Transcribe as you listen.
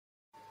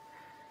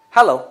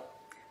Hello,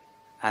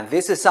 and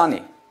this is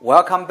Sunny.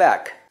 Welcome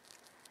back.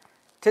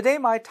 Today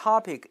my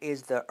topic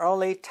is the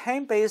early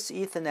 10-base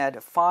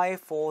Ethernet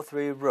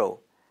 543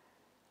 rule.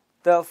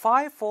 The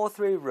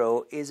 543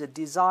 rule is a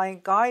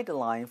design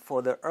guideline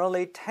for the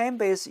early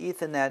 10-base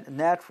Ethernet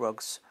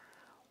networks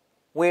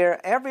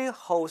where every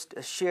host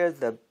shares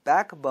the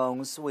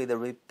backbones with the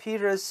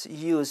repeaters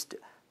used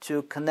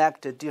to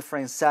connect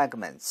different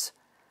segments.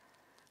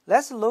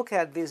 Let's look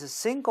at this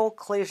single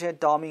collision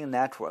domain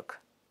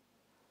network.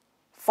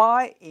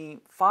 Phi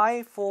in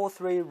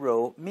 543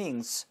 rule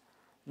means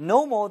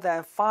no more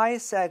than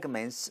 5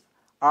 segments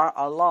are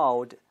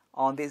allowed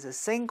on this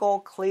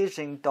single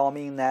collision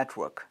domain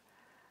network.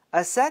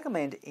 A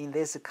segment in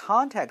this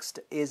context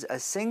is a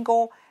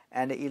single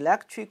and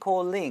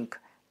electrical link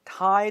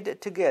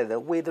tied together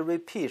with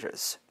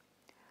repeaters.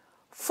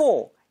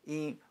 4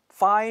 in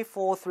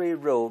 543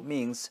 rule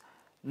means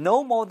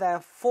no more than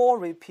 4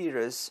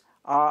 repeaters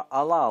are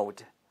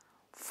allowed.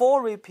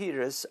 4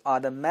 repeaters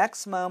are the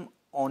maximum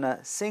on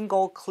a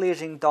single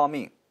collision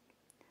domain.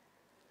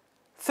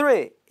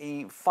 3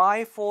 in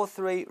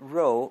 543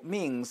 rule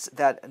means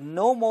that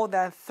no more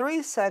than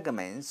 3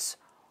 segments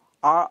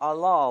are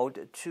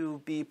allowed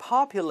to be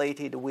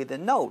populated with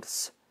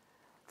nodes.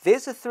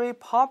 These 3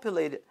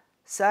 populated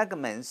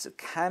segments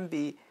can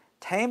be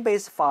 10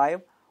 base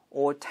 5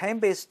 or 10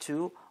 base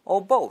 2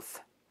 or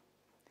both.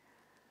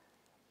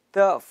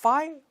 The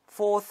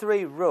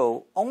 543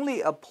 rule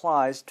only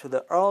applies to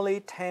the early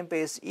 10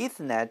 base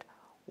Ethernet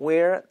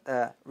where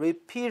the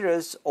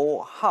repeaters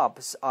or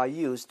hubs are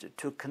used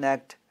to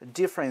connect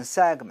different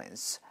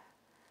segments.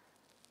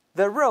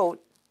 The rule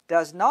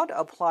does not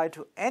apply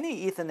to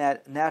any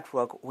Ethernet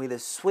network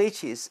with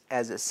switches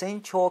as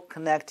central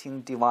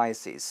connecting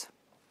devices.